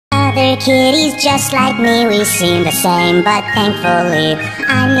other kitties just like me, we seem the same, but thankfully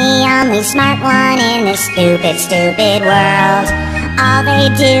I'm the only smart one in this stupid, stupid world. All they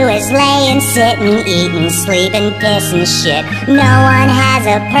do is lay and sit and eat and sleep and piss and shit. No one has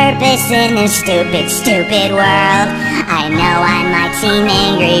a purpose in this stupid, stupid world. I know I might seem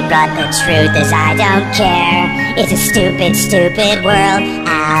angry, but the truth is I don't care. It's a stupid, stupid world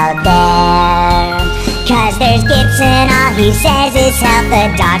out there. 'Cause there's Gibson, all he says is help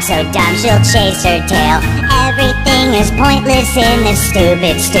the dog, so dumb she'll chase her tail. Everything is pointless in this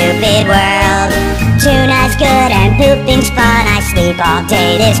stupid, stupid world. Tuna's good and pooping's fun, I sleep all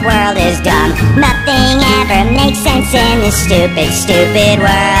day, this world is dumb. Nothing ever makes sense in this stupid, stupid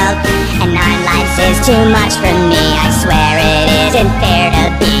world. And 9 lives is too much for me, I swear it isn't fair to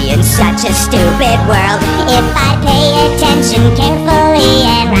be in such a stupid world. If I pay attention carefully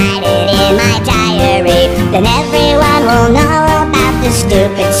and write it in my diary, then everyone will know about the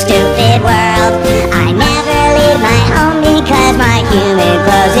stupid, stupid world. I never leave my home because my human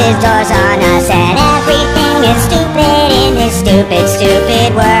closes doors on us, and everything is stupid in this stupid, stupid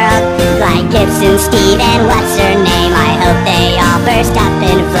world. Like Gibson, Steve, and what's her name, I hope they all burst up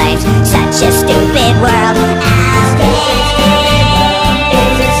in flames. Such a stupid world out there.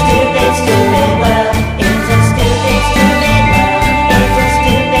 It's a stupid, stupid world. It's a stupid, stupid world. It's a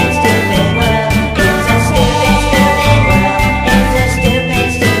stupid, stupid world. It's a stupid, stupid world. It's a stupid,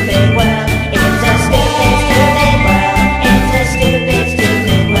 stupid world. It's a stupid, stupid world. It's a stupid,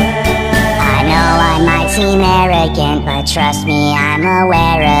 stupid world. I know I might seem arrogant, but trust me, I'm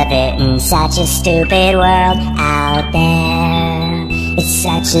aware of it. In such a stupid world out there. It's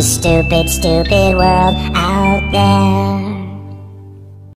such a stupid, stupid world out there.